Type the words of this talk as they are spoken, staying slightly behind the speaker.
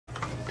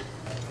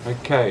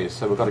Okay,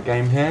 so we've got a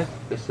game here.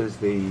 This is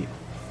the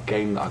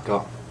game that I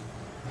got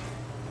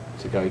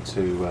to go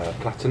to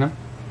Platinum.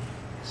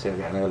 See, I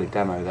get an early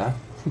demo there.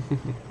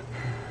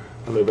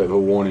 A little bit of a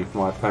warning for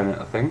my opponent,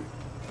 I think.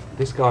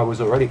 This guy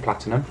was already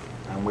Platinum,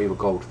 and we were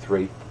Gold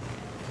 3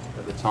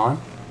 at the time.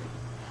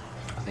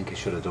 I think he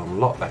should have done a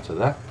lot better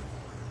there.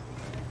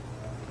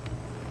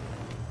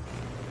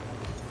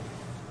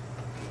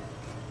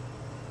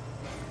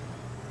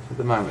 At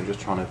the moment, we're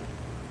just trying to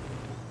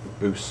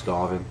boost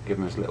starve him, give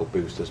him as little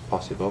boost as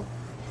possible.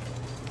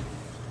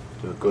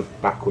 Do a good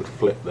backward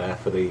flip there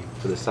for the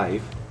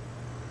save.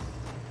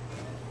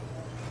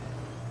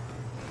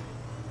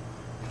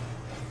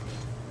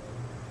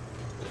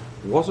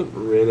 Wasn't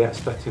really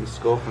expecting to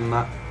score from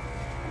that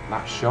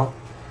shot.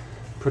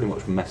 Pretty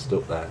much messed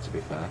up there, to be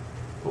fair,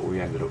 but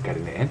we ended up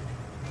getting it in.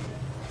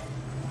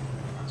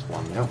 That's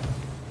 1-0.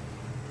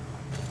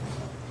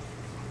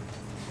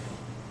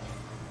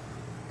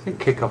 I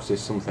think kickoffs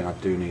is something I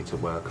do need to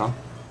work on.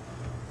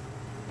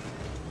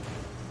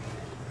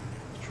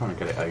 Just trying to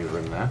get it over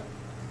him there.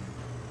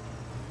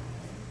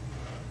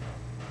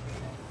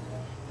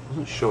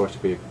 Wasn't sure to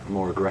be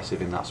more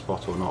aggressive in that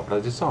spot or not, but I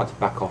decided to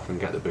back off and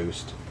get the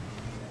boost.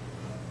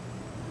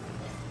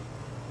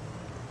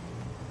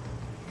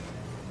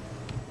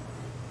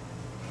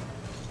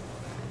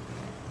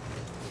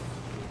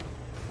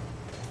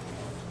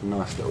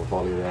 Nice little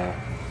volley there,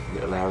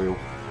 little aerial.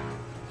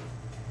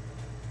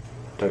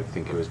 Don't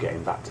think he was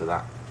getting back to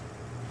that.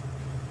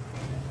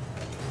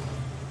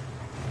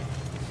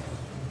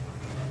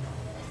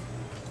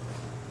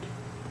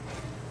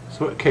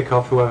 So at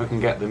kickoff, whoever can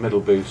get the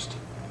middle boost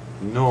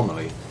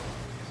normally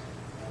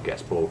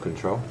gets ball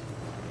control.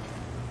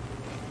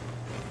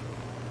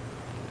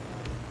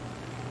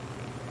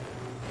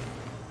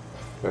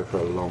 Go for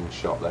a long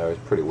shot there, it's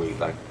pretty weak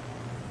though.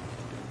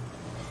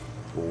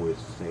 Always,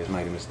 he's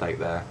made a mistake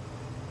there.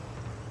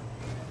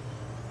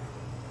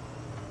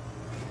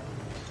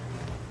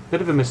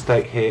 Bit of a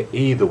mistake here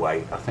either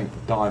way. I think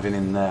diving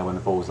in there when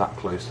the ball's that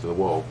close to the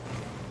wall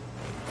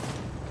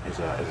is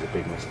a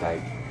big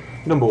mistake.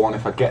 Number one,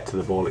 if I get to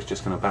the ball, it's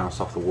just going to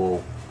bounce off the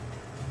wall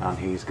and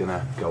he's going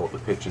to go up the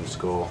pitch and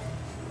score.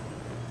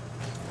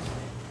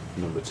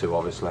 Number two,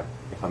 obviously,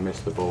 if I miss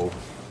the ball,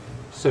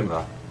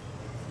 similar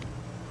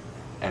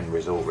end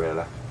result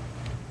really.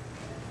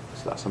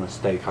 So that's a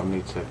mistake I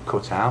need to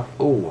cut out.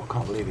 Oh, I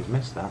can't believe he's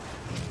missed that.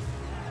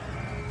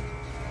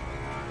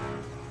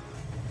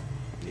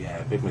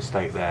 Yeah, big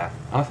mistake there.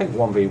 And I think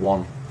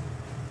 1v1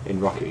 in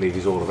Rocket League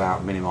is all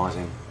about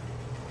minimising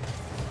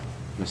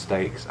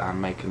mistakes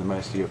and making the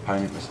most of your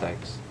opponent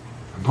mistakes.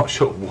 I'm not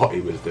sure what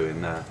he was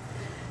doing there.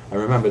 And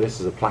remember,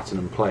 this is a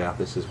Platinum player.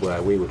 This is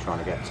where we were trying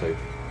to get to,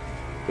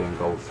 being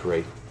Gold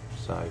 3.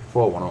 So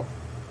 4-1 up.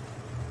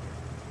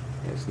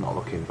 It's not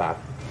looking bad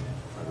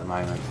at the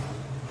moment.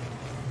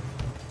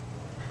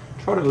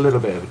 Tried a little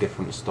bit of a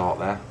different start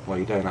there, where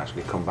you don't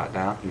actually come back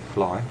down, you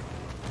fly.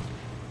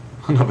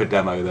 Another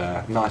demo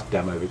there. Nice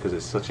demo because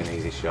it's such an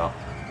easy shot.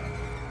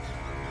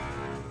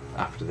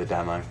 After the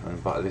demo,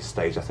 and but at this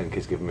stage I think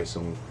he's given me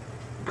some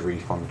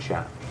grief on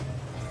chat.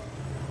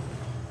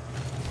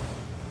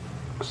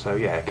 So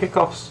yeah,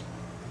 kickoffs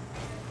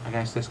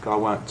against this guy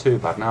weren't too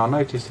bad. Now I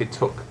noticed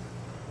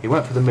he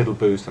went for the middle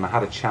boost and I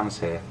had a chance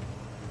here.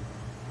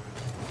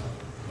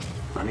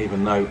 And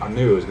even though I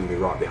knew he was going to be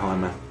right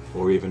behind me,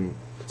 or even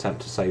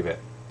attempt to save it,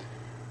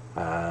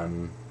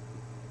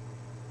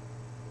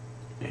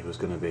 he was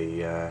going to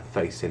be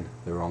facing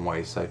the wrong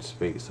way, so to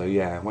speak. So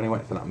yeah, when he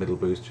went for that middle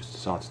boost, just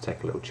decided to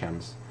take a little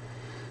chance.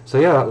 So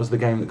yeah, that was the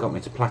game that got me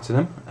to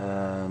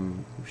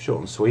Platinum. Short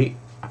and sweet,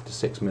 after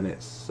 6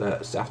 minutes,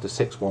 after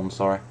 6-1,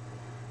 sorry.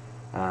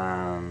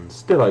 And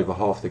still over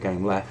half the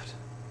game left,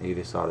 he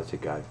decided to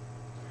go.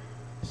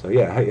 So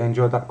yeah, I hope you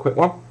enjoyed that quick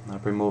one. I'll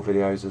bring more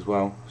videos as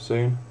well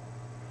soon.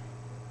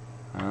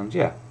 And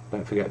yeah,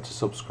 don't forget to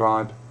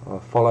subscribe, or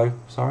follow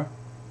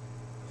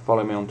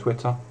me on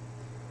Twitter,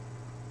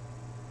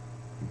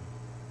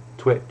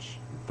 Twitch,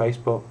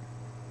 Facebook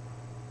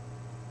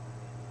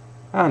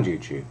and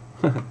YouTube.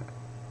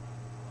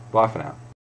 Bye for now.